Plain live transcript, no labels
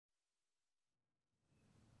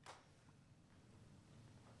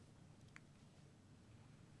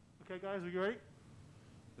Okay, guys, are you ready?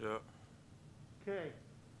 Yeah. Okay.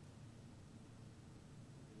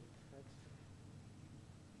 That's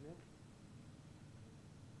Nick.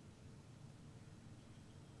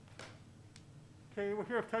 Okay, we're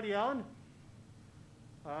here with Teddy Allen.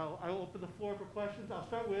 I'll open the floor for questions. I'll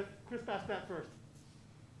start with Chris Bastat first.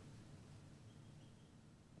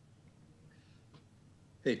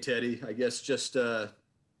 Hey, Teddy, I guess just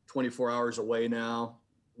 24 hours away now.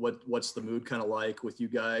 What's the mood kind of like with you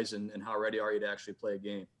guys, and how ready are you to actually play a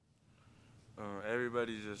game?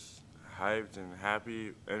 Everybody's just hyped and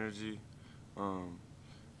happy, energy. Um,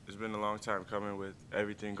 it's been a long time coming with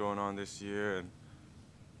everything going on this year, and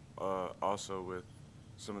also with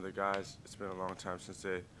some of the guys. It's been a long time since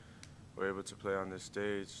they were able to play on this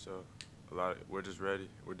stage, so we're just ready.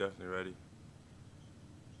 We're definitely ready.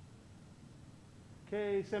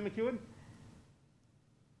 Okay, Sam McEwen.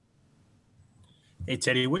 Hey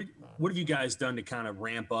Teddy, what have you guys done to kind of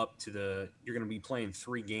ramp up to you're going to be playing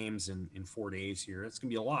 3 games in 4 days here. It's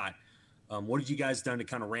going to be a lot. What have you guys done to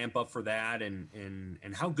kind of ramp up for that, and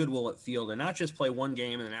how good will it feel to not just play one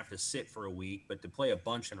game and then have to sit for a week, but to play a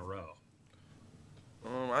bunch in a row?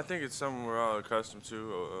 I think it's something we're all accustomed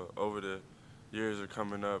to over the years of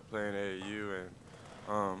coming up playing AAU,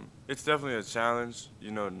 and it's definitely a challenge.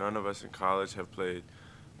 You know, none of us in college have played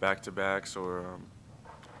back-to-backs or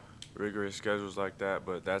rigorous schedules like that,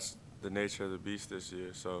 but that's the nature of the beast this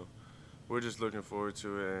year. So we're just looking forward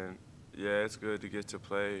to it, and yeah, it's good to get to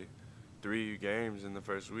play 3 games in the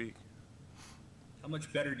first week. How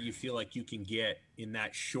much better do you feel like you can get in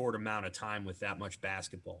that short amount of time with that much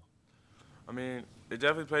basketball? I mean, it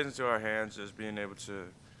definitely plays into our hands, just being able to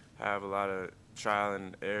have a lot of trial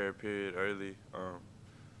and error period early.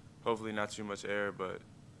 Hopefully not too much error, but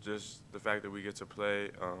just the fact that we get to play,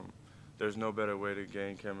 there's no better way to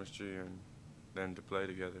gain chemistry than to play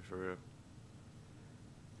together, for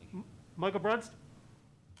real. Michael Brunst.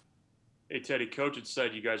 Hey, Teddy, Coach had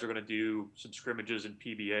said you guys are going to do some scrimmages in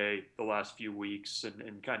PBA the last few weeks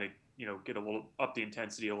and kind of, get a little up the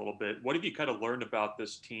intensity a little bit. What have you kind of learned about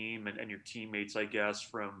this team and your teammates, I guess,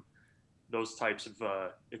 from those types of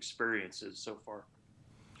experiences so far?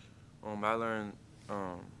 I learned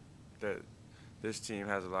that this team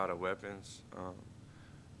has a lot of weapons,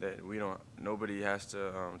 that nobody has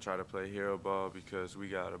to try to play hero ball because we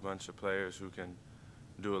got a bunch of players who can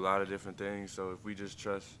do a lot of different things. So if we just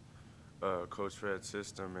trust Coach Fred's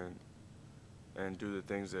system and do the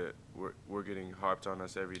things that we're getting harped on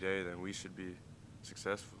us every day, then we should be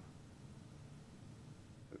successful.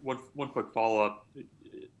 One quick follow-up.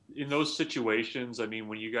 In those situations, I mean,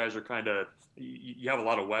 when you guys are you have a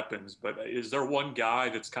lot of weapons, but is there one guy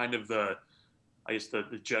that's kind of the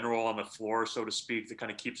general on the floor, so to speak, that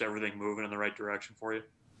kind of keeps everything moving in the right direction for you?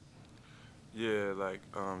 Yeah, like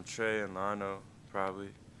Trey and Lano, probably.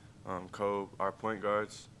 Kobe, our point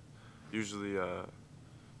guards, usually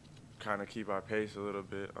kind of keep our pace a little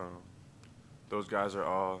bit. Those guys are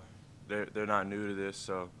all, they're not new to this,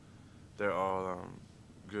 so they're all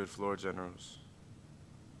good floor generals.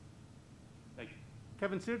 Thank you.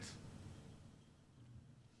 Kevin Suits.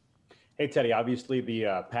 Hey, Teddy, obviously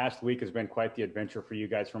the past week has been quite the adventure for you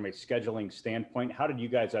guys from a scheduling standpoint. How did you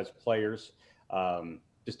guys as players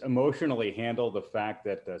just emotionally handle the fact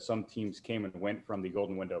that some teams came and went from the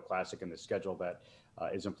Golden Window Classic and the schedule that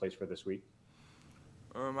is in place for this week?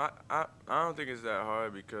 I don't think it's that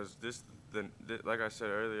hard because like I said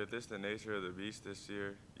earlier, this is the nature of the beast this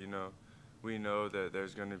year. You know, we know that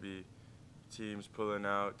there's going to be teams pulling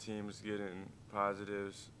out, teams getting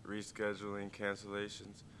positives, rescheduling,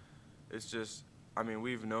 cancellations. It's just, I mean,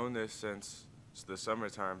 we've known this since the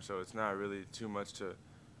summertime, so it's not really too much to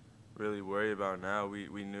really worry about now.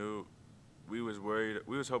 We knew, we was worried,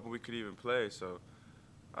 we was hoping we could even play, so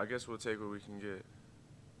I guess we'll take what we can get.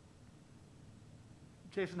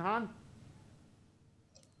 Jason Hahn.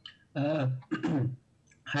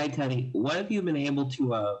 Hi, Teddy. What have you been able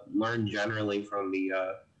to learn generally from the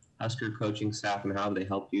Husker coaching staff, and how have they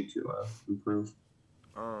helped you to improve?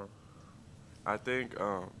 I think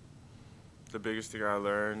the biggest thing I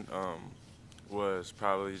learned was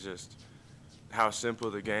probably just how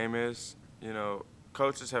simple the game is. You know,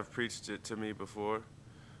 coaches have preached it to me before,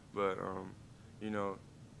 but, you know,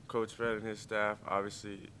 Coach Fred and his staff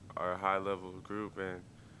obviously are a high-level group, and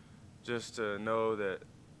just to know that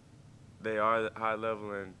they are high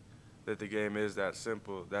level and that the game is that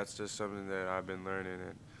simple, that's just something that I've been learning.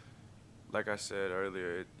 And like I said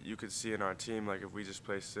earlier, you could see in our team, like if we just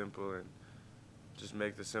play simple and just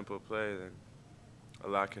make the simple play, then a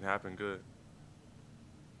lot can happen good.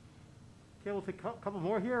 Okay, we'll take a couple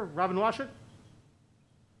more here. Robin Washut.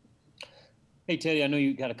 Hey, Teddy, I know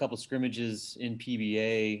you got a couple scrimmages in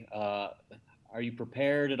PBA. Are you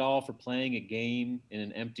prepared at all for playing a game in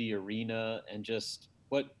an empty arena, and just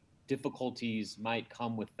what difficulties might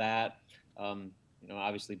come with that?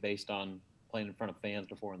 Obviously based on playing in front of fans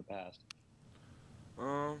before in the past.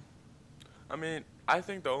 Um, I mean, I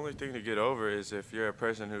think the only thing to get over is if you're a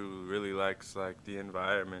person who really likes like the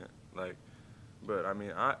environment, like. But I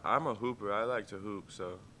mean, I'm a hooper. I like to hoop,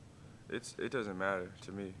 so it doesn't matter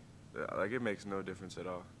to me. Like it makes no difference at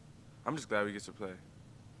all. I'm just glad we get to play.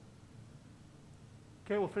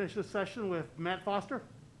 Okay, we'll finish this session with Matt Foster.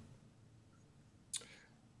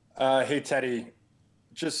 Hey, Teddy,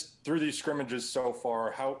 just through these scrimmages so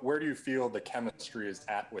far, where do you feel the chemistry is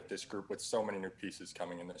at with this group with so many new pieces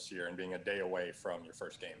coming in this year and being a day away from your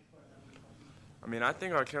first game? I mean, I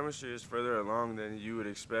think our chemistry is further along than you would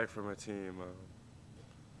expect from a team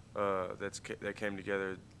that came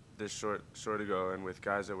together this short ago, and with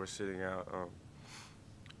guys that were sitting out.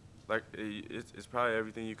 It's probably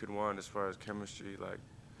everything you could want as far as chemistry. Like,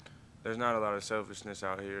 there's not a lot of selfishness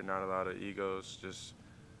out here, not a lot of egos. Just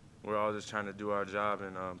we're all just trying to do our job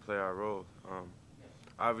and play our role.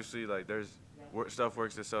 Obviously, like stuff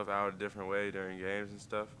works itself out a different way during games and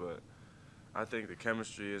stuff, but I think the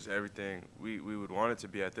chemistry is everything we would want it to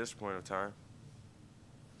be at this point of time.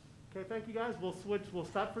 Okay, thank you guys. We'll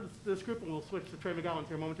stop for this group and we'll switch to Trey McGowens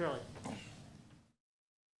here momentarily.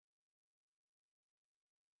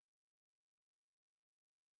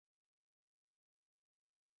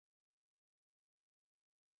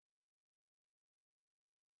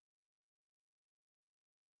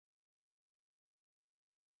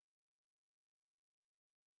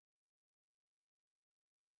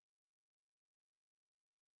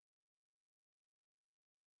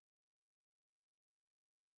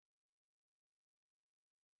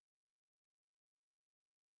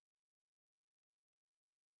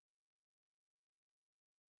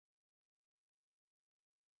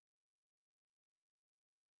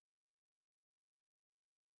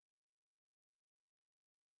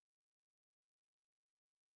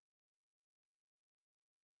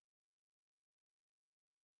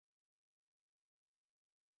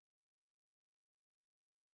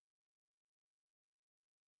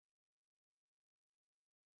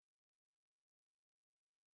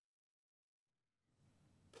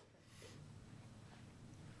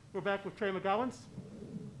 We're back with Trey McGowens.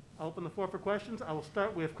 I'll open the floor for questions. I will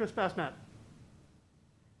start with Chris Bassnett.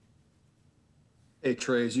 Hey,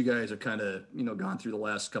 Trey, as you guys have kind of, gone through the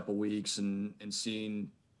last couple weeks and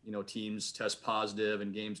seen, teams test positive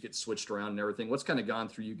and games get switched around and everything, what's kind of gone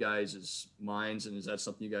through you guys' minds, and is that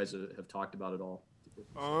something you guys have talked about at all?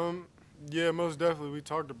 Yeah, most definitely. We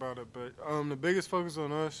talked about it, but the biggest focus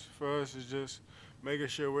for us is just making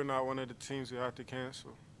sure we're not one of the teams who have to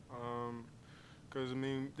cancel. Because,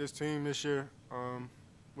 this team this year,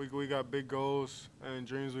 we got big goals and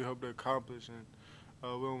dreams we hope to accomplish, and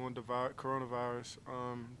we don't want the coronavirus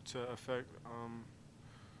to affect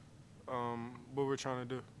what we're trying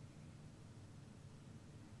to do.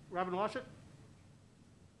 Robin Washut.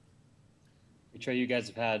 Trey, you guys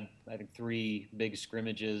have had, I think, 3 big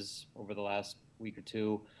scrimmages over the last week or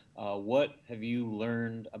two. What have you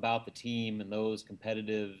learned about the team and those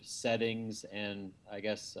competitive settings? And I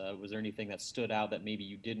guess, was there anything that stood out that maybe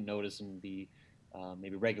you didn't notice in the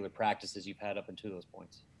maybe regular practices you've had up until those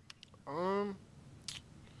points?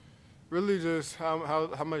 Really just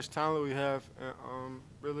how much talent we have, and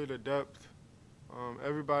really the depth.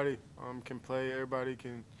 Everybody can play, everybody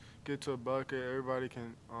can get to a bucket, everybody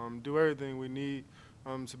can do everything we need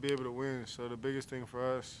to be able to win. So the biggest thing for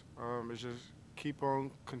us is just keep on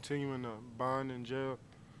continuing to bond and gel.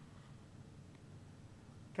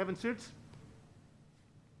 Kevin Suits.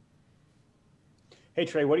 Hey,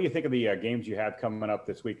 Trey, what do you think of the games you have coming up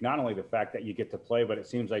this week? Not only the fact that you get to play, but it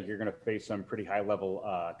seems like you're going to face some pretty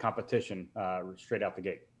high-level competition straight out the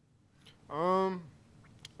gate.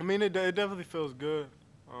 It definitely feels good.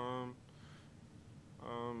 I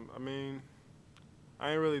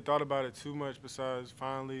ain't really thought about it too much besides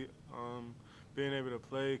finally being able to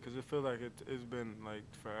play, because it feels like it's been like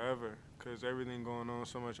forever because everything going on,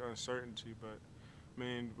 so much uncertainty. But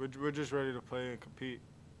we're just ready to play and compete.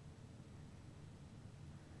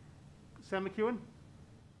 Sam McEwen.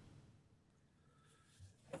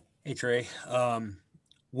 Hey, Trey.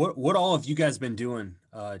 What all have you guys been doing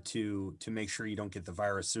to make sure you don't get the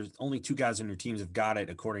virus? There's only 2 guys on your teams have got it,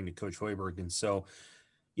 according to Coach Hoiberg, and so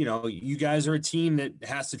you guys are a team that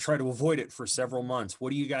has to try to avoid it for several months.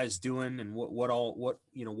 What are you guys doing, and what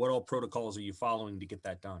all protocols are you following to get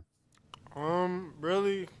that done?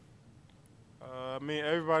 Really,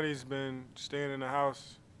 everybody's been staying in the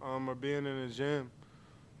house or being in the gym.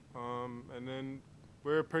 And then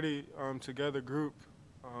we're a pretty together group,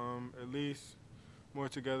 at least more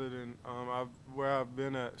together than where I've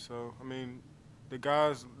been at. So I mean, the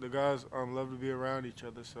guys love to be around each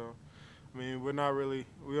other. So I mean, we don't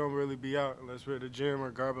really be out unless we're at the gym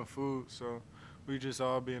or grabbing food. So we just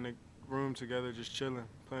all be in a room together, just chilling,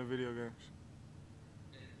 playing video games.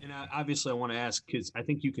 And obviously, I want to ask because I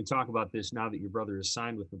think you can talk about this now that your brother is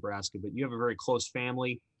signed with Nebraska. But you have a very close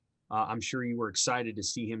family. I'm sure you were excited to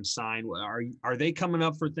see him sign. Are they coming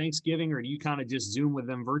up for Thanksgiving, or do you kind of just Zoom with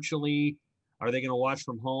them virtually? Are they going to watch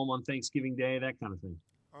from home on Thanksgiving Day? That kind of thing.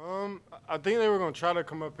 I think they were gonna try to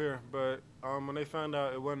come up here, but when they found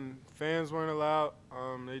out fans weren't allowed,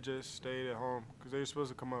 they just stayed at home because they were supposed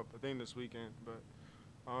to come up, I think, this weekend. But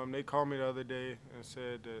they called me the other day and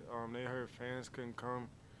said that they heard fans couldn't come,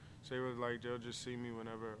 so they were like they'll just see me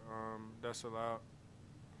whenever that's allowed,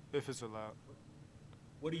 if it's allowed.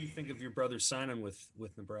 What do you think of your brother signing with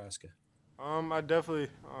Nebraska? I definitely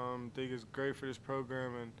think it's great for this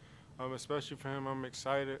program, and especially for him, I'm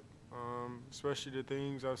excited. Especially the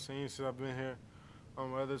things I've seen since I've been here,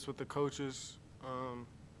 whether it's with the coaches,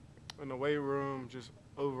 in the weight room, just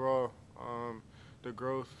overall, the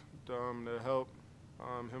growth, the help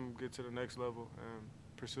him get to the next level and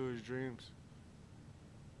pursue his dreams.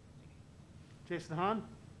 Jason Hahn?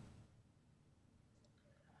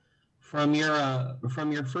 From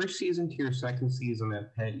your first season to your second season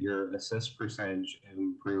at Pitt, your assist percentage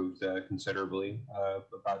improved considerably,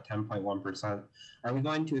 about 10.1%. Are we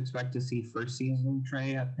going to expect to see first season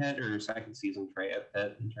Trey at Pitt or second season Trey at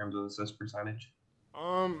Pitt in terms of assist percentage?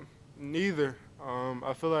 Neither.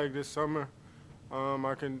 I feel like this summer,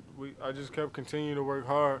 I just kept continuing to work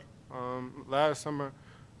hard. Last summer,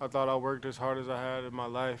 I thought I worked as hard as I had in my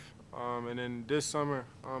life, and then this summer,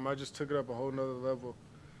 I just took it up a whole nother level.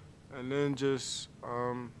 And then just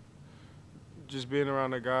being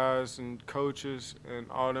around the guys and coaches and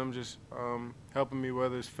all them just helping me,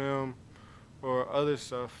 whether it's film or other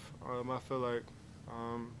stuff. I feel like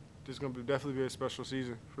this is going to definitely be a special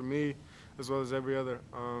season for me as well as every other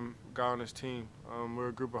guy on this team. We're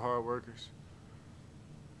a group of hard workers.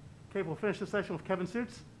 Okay, we'll finish this session with Kevin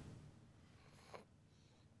Suits.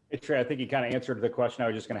 Hey, Trey, I think you kind of answered the question I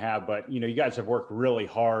was just going to have, but you guys have worked really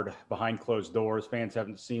hard behind closed doors. Fans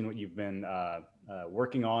haven't seen what you've been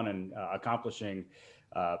working on and accomplishing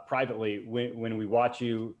privately. When we watch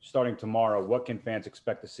you starting tomorrow, what can fans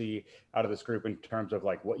expect to see out of this group in terms of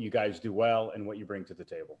like what you guys do well and what you bring to the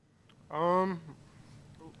table?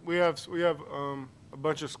 We have a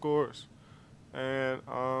bunch of scores, and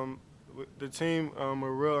the team, we're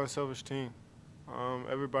a real unselfish team.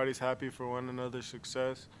 Everybody's happy for one another's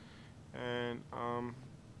success. And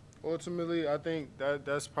ultimately, I think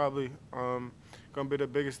that's probably going to be the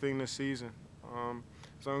biggest thing this season.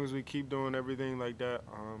 As long as we keep doing everything like that,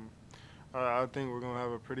 I think we're going to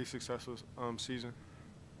have a pretty successful season.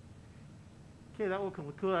 Okay, that will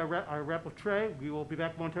conclude our wrap with Trey. We will be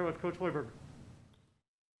back momentarily with Coach Hoiberg.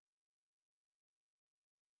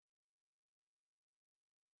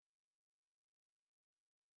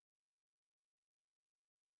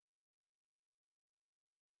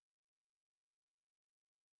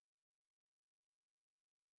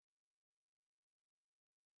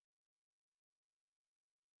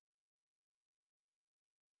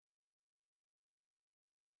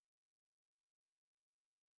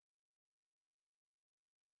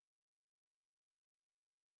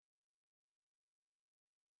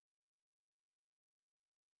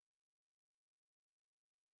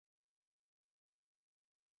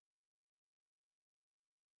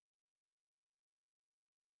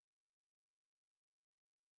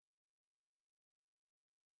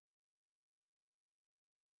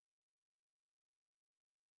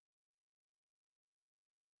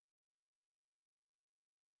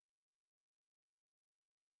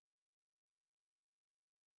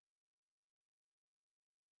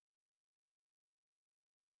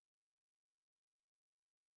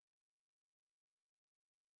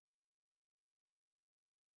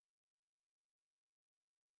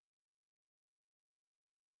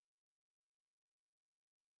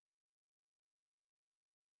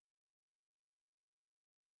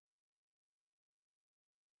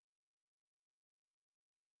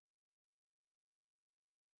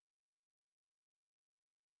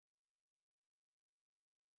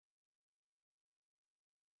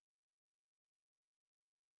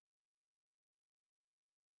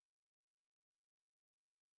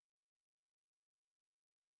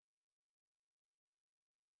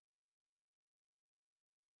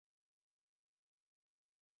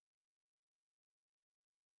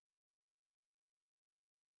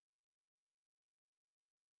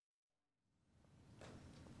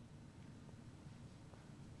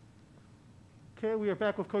 Okay, we are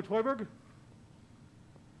back with Coach Hoiberg.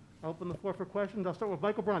 I'll open the floor for questions. I'll start with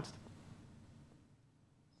Michael Brunst.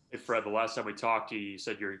 Hey, Fred, the last time we talked, you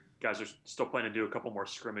said your guys are still planning to do a couple more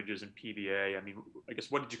scrimmages in PBA. I mean, I guess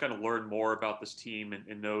what did you kind of learn more about this team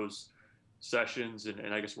in those sessions?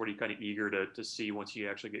 And I guess what are you kind of eager to see once you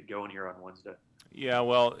actually get going here on Wednesday? Yeah,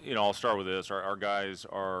 well, I'll start with this. Our guys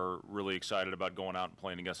are really excited about going out and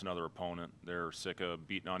playing against another opponent. They're sick of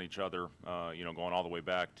beating on each other, going all the way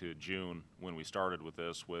back to June when we started with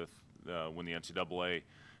this, when the NCAA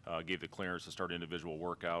gave the clearance to start individual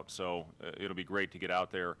workouts. So it'll be great to get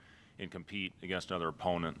out there and compete against another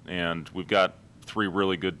opponent. And we've got 3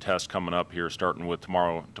 really good tests coming up here, starting with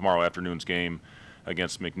tomorrow afternoon's game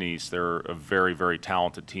against McNeese. They're a very, very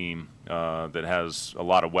talented team that has a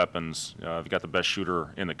lot of weapons. They've got the best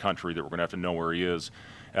shooter in the country that we're going to have to know where he is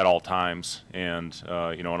at all times, and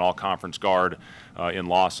an all-conference guard in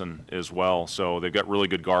Lawson as well. So they've got really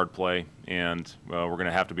good guard play, and we're going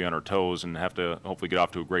to have to be on our toes and have to hopefully get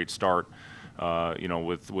off to a great start,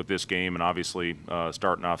 with this game, and obviously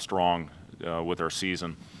starting off strong with our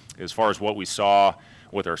season. As far as what we saw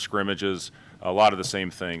with our scrimmages, a lot of the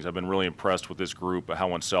same things. I've been really impressed with this group,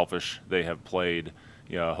 how unselfish they have played.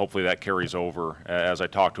 Hopefully that carries over. As I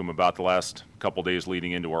talked to them about the last couple days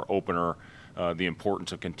leading into our opener, the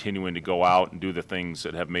importance of continuing to go out and do the things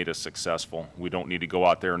that have made us successful. We don't need to go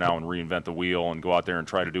out there now and reinvent the wheel and go out there and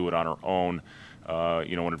try to do it on our own.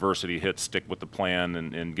 When adversity hits, stick with the plan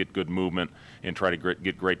and get good movement and try to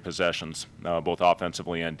get great possessions, both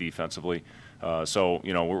offensively and defensively.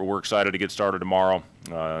 We're excited to get started tomorrow.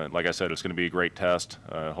 Like I said, it's going to be a great test.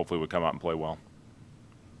 Hopefully we come out and play well.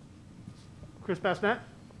 Chris Bassnett.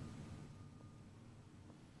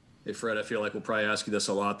 Hey, Fred, I feel like we'll probably ask you this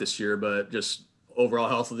a lot this year, but just overall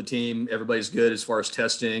health of the team, everybody's good as far as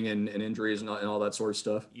testing and injuries and all that sort of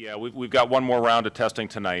stuff? Yeah, we've got one more round of testing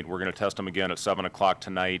tonight. We're going to test them again at 7 o'clock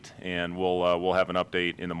tonight, and we'll have an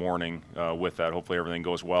update in the morning with that. Hopefully everything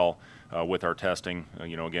goes well with our testing.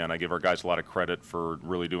 Again, I give our guys a lot of credit for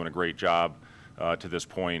really doing a great job to this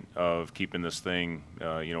point of keeping this thing,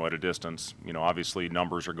 at a distance. Obviously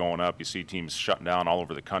numbers are going up. You see teams shutting down all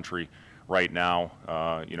over the country right now.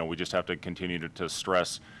 We just have to continue to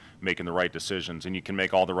stress making the right decisions, and you can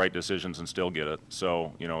make all the right decisions and still get it.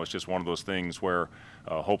 So, it's just one of those things where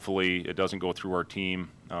hopefully it doesn't go through our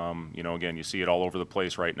team. Again, you see it all over the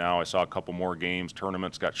place right now. I saw a couple more games,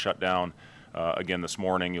 tournaments got shut down again this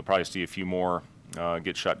morning. You'll probably see a few more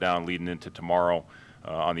get shut down leading into tomorrow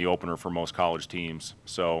on the opener for most college teams.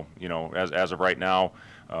 So, as of right now,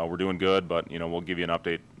 we're doing good, but, we'll give you an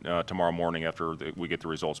update tomorrow morning after we get the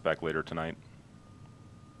results back later tonight.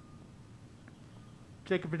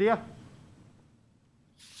 Jacob Padilla.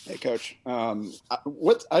 Hey, Coach.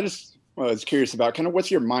 I just was curious about kind of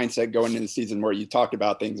what's your mindset going into the season where you talked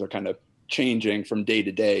about things are kind of changing from day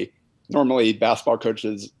to day. Normally, basketball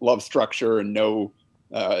coaches love structure and you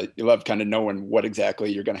love kind of knowing what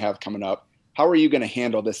exactly you're going to have coming up. How are you going to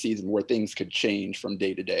handle this season where things could change from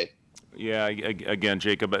day to day? Yeah, again,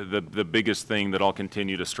 Jacob, the biggest thing that I'll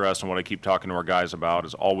continue to stress and what I keep talking to our guys about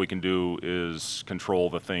is all we can do is control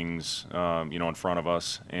the things, in front of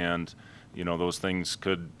us. And, those things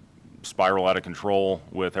could spiral out of control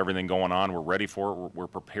with everything going on. We're ready for it. We're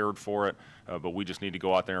prepared for it. But we just need to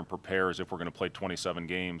go out there and prepare as if we're going to play 27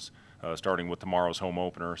 games, starting with tomorrow's home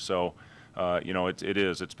opener. So,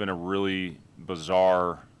 it's been a really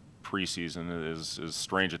bizarre preseason, as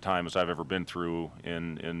strange a time as I've ever been through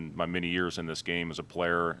in my many years in this game as a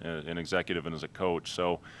player, an executive, and as a coach.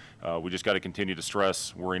 So we just got to continue to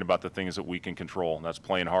stress worrying about the things that we can control. And that's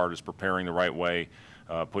playing hard, is preparing the right way,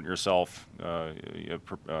 putting yourself, trying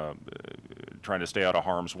to stay out of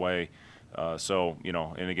harm's way.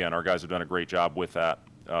 And again, our guys have done a great job with that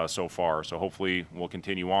so far. So hopefully we'll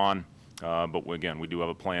continue on. But again, we do have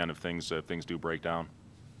a plan if things do break down.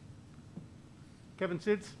 Kevin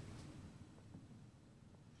Sids.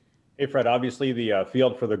 Hey, Fred, obviously the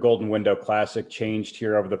field for the Golden Window Classic changed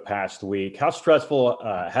here over the past week. How stressful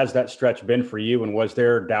has that stretch been for you, and was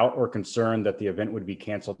there doubt or concern that the event would be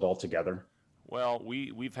canceled altogether? Well,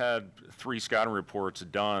 we've had 3 scouting reports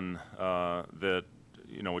done that,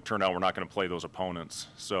 it turned out we're not going to play those opponents.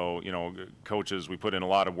 So, coaches, we put in a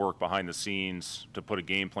lot of work behind the scenes to put a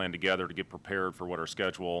game plan together to get prepared for what our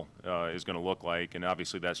schedule is going to look like, and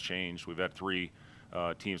obviously that's changed. We've had 3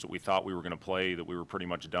 teams that we thought we were going to play that we were pretty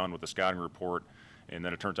much done with the scouting report, and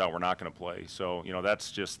then it turns out we're not going to play. So,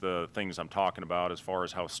 that's just the things I'm talking about as far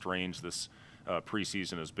as how strange this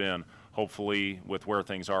preseason has been. Hopefully, with where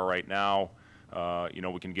things are right now,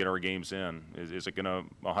 we can get our games in. Is it going to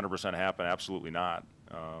 100% happen? Absolutely not.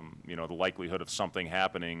 The likelihood of something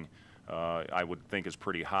happening I would think is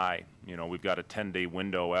pretty high. You know, we've got a 10-day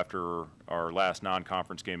window after our last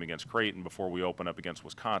non-conference game against Creighton before we open up against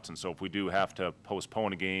Wisconsin. So if we do have to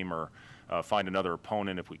postpone a game or find another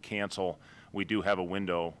opponent, if we cancel, we do have a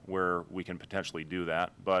window where we can potentially do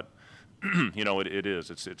that. But you know,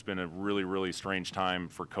 it's been a really, really strange time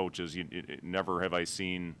for coaches. Never have I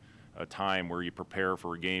seen a time where you prepare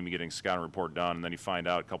for a game, you're getting a scouting report done, and then you find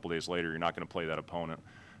out a couple days later you're not going to play that opponent.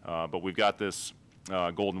 But we've got this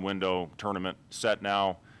Golden Window tournament set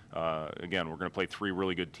now. Again, we're going to play 3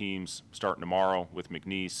 really good teams starting tomorrow with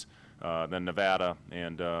McNeese, then Nevada,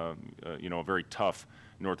 and you know, a very tough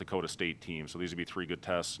North Dakota State team. So these will be 3 good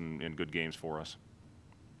tests and good games for us.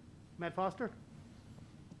 Matt Foster?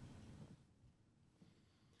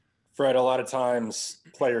 Fred, a lot of times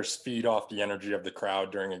players feed off the energy of the crowd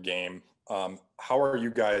during a game. How are you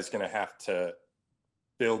guys going to have to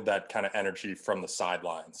build that kind of energy from the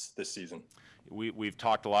sidelines this season? We've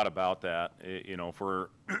talked a lot about that. You know, if we're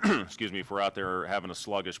excuse me, if we're out there having a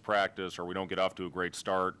sluggish practice or we don't get off to a great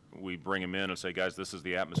start, we bring them in and say, guys, this is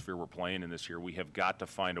the atmosphere we're playing in this year. We have got to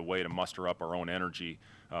find a way to muster up our own energy.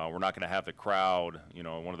 We're not going to have the crowd, you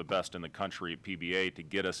know, one of the best in the country at PBA, to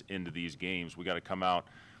get us into these games. We got to come out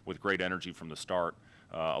with great energy from the start.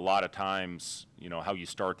 A lot of times, you know, how you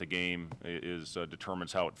start the game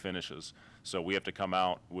determines how it finishes. So we have to come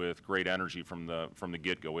out with great energy from the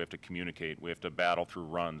get-go. We have to communicate. We have to battle through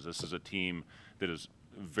runs. This is a team that is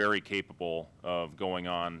very capable of going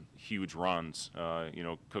on huge runs. You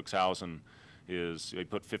know, Cuxhausen they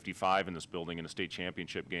put 55 in this building in a state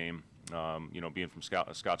championship game. You know, being from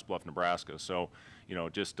Scottsbluff, Nebraska. So, you know,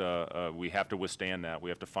 just we have to withstand that. We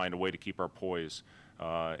have to find a way to keep our poise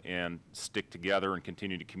and stick together and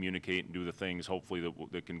continue to communicate and do the things, hopefully,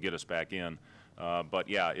 that can get us back in. But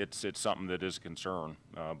yeah, it's something that is a concern.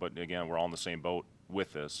 But again, we're all in the same boat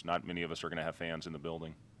with this. Not many of us are going to have fans in the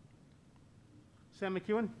building. Sam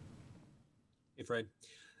McEwen? Hey, Fred.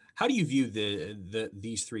 How do you view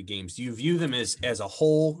these 3 games? Do you view them as a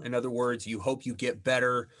whole? In other words, you hope you get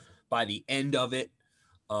better by the end of it,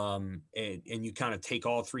 and you kind of take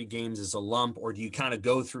all 3 games as a lump, or do you kind of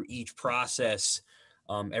go through each process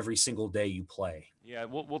every single day you play? Yeah,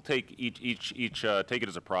 we'll take each take it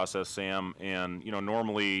as a process, Sam. And you know,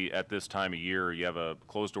 normally at this time of year, you have a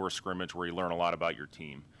closed door scrimmage where you learn a lot about your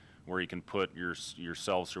team, where you can put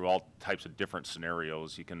yourselves through all types of different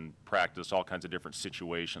scenarios. You can practice all kinds of different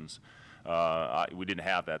situations. We didn't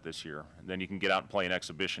have that this year. Then you can get out and play an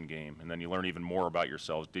exhibition game, and then you learn even more about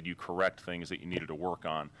yourselves. Did you correct things that you needed to work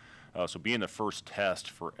on? So being the first test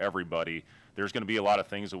for everybody, there's going to be a lot of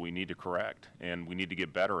things that we need to correct and we need to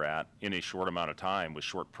get better at in a short amount of time with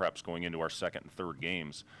short preps going into our 2nd and 3rd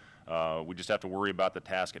games. We just have to worry about the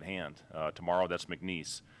task at hand. Tomorrow, that's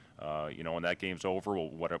McNeese. You know, when that game's over,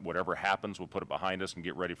 whatever happens, we'll put it behind us and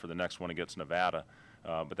get ready for the next one against Nevada.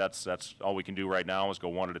 But that's all we can do right now is go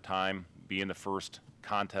one at a time, be in the first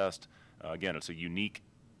contest. Again, it's a unique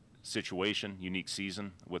situation, unique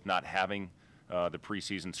season with not having the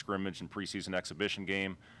preseason scrimmage and preseason exhibition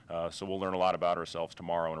game. So we'll learn a lot about ourselves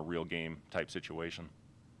tomorrow in a real game type situation.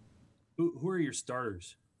 Who are your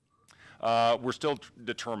starters? We're still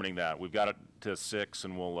determining that. We've got it to 6,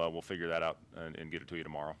 and we'll figure that out and get it to you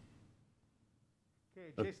tomorrow.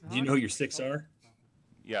 Okay, Jason, do you know who your 6 are?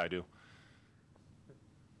 Yeah, I do.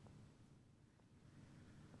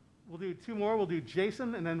 We'll do 2 more. We'll do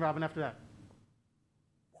Jason and then Robin after that.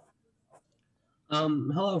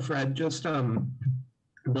 Hello, Fred. Just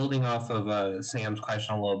building off of Sam's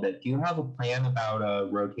question a little bit. Do you have a plan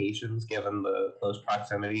about rotations given the close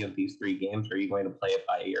proximity of these 3 games? Or are you going to play it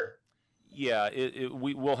by ear? Yeah,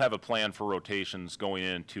 we will have a plan for rotations going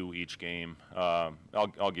into each game.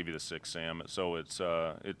 I'll give you the 6, Sam. So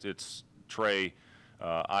it's Trey,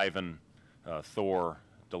 Ivan, Thor,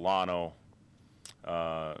 Delano.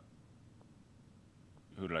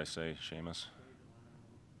 Who did I say? Seamus,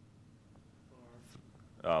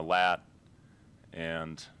 Lat,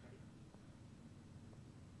 and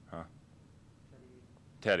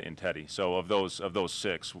Teddy. So of those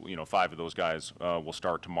 6, you know, 5 of those guys will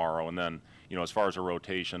start tomorrow, and then, you know, as far as a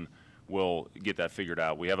rotation, we'll get that figured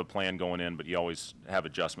out. We have a plan going in, but you always have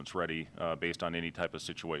adjustments ready based on any type of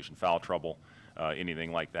situation, foul trouble,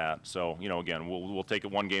 anything like that. So, you know, again, we'll take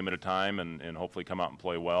it one game at a time and hopefully come out and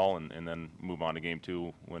play well, and then move on to game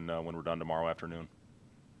 2 when we're done tomorrow afternoon.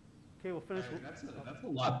 Okay, we'll finish. That's a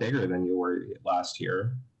lot bigger than you were last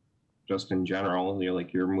year. Just in general,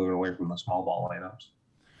 you're moving away from the small ball lineups.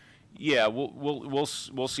 Yeah, we'll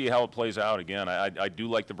see how it plays out. Again, I do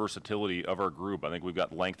like the versatility of our group. I think we've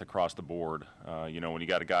got length across the board. You know, when you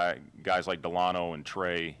got guys like Delano and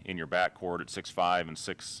Trey in your backcourt at 6'5" and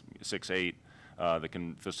 6'8", that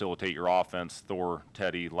can facilitate your offense. Thor,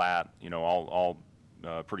 Teddy, Lat, all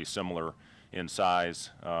pretty similar in size.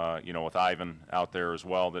 With Ivan out there as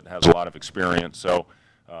well that has a lot of experience. So,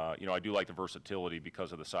 I do like the versatility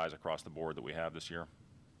because of the size across the board that we have this year.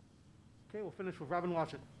 Okay, we'll finish with Robin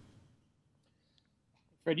Watson.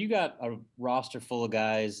 Fred, you got a roster full of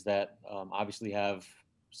guys that obviously have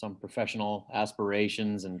some professional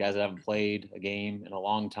aspirations and guys that haven't played a game in a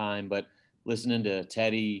long time. But listening to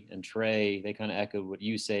Teddy and Trey, they kind of echoed what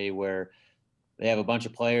you say, where they have a bunch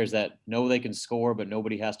of players that know they can score, but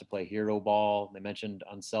nobody has to play hero ball. They mentioned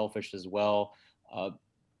unselfish as well.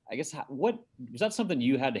 I guess, what was that something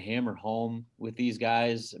you had to hammer home with these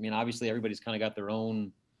guys? I mean, obviously everybody's kind of got their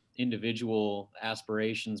own individual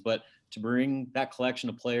aspirations, but to bring that collection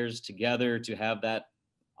of players together, to have that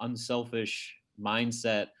unselfish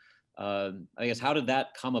mindset, I guess, how did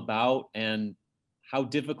that come about, and how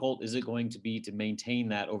difficult is it going to be to maintain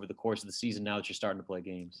that over the course of the season now that you're starting to play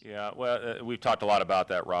games? Yeah, well, we've talked a lot about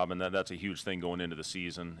that, Rob, and that's a huge thing going into the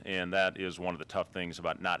season, and that is one of the tough things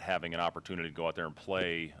about not having an opportunity to go out there and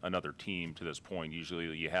play another team to this point.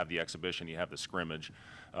 Usually you have the exhibition, you have the scrimmage.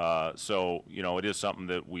 So, it is something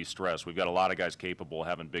that we stress. We've got a lot of guys capable of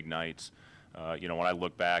having big nights. When I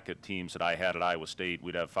look back at teams that I had at Iowa State,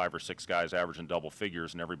 we'd have 5 or 6 guys averaging double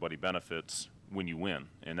figures, and everybody benefits when you win,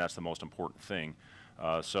 and that's the most important thing.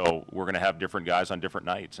 So we're going to have different guys on different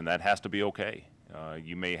nights, and that has to be okay.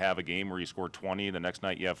 You may have a game where you score 20, the next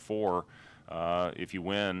night you have 4. If you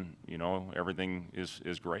win, everything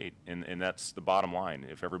is great, and that's the bottom line.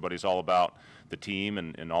 If everybody's all about the team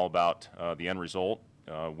and all about the end result,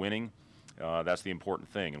 winning, that's the important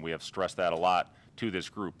thing, and we have stressed that a lot to this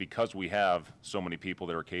group because we have so many people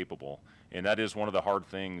that are capable. And that is one of the hard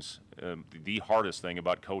things, the hardest thing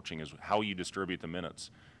about coaching is how you distribute the minutes.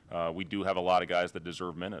 We do have a lot of guys that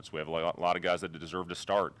deserve minutes. We have a lot of guys that deserve to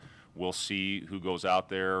start. We'll see who goes out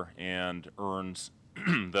there and earns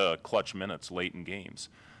the clutch minutes late in games.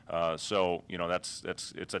 So,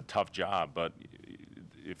 it's a tough job, but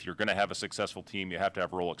if you're going to have a successful team, you have to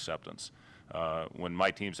have role acceptance. When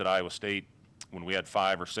my teams at Iowa State, when we had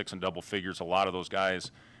 5 or 6 in double figures, a lot of those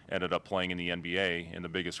guys ended up playing in the NBA, and the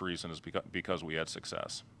biggest reason is because we had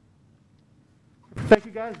success. Thank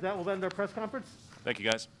you, guys. That will end our press conference. Thank you,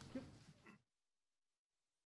 guys.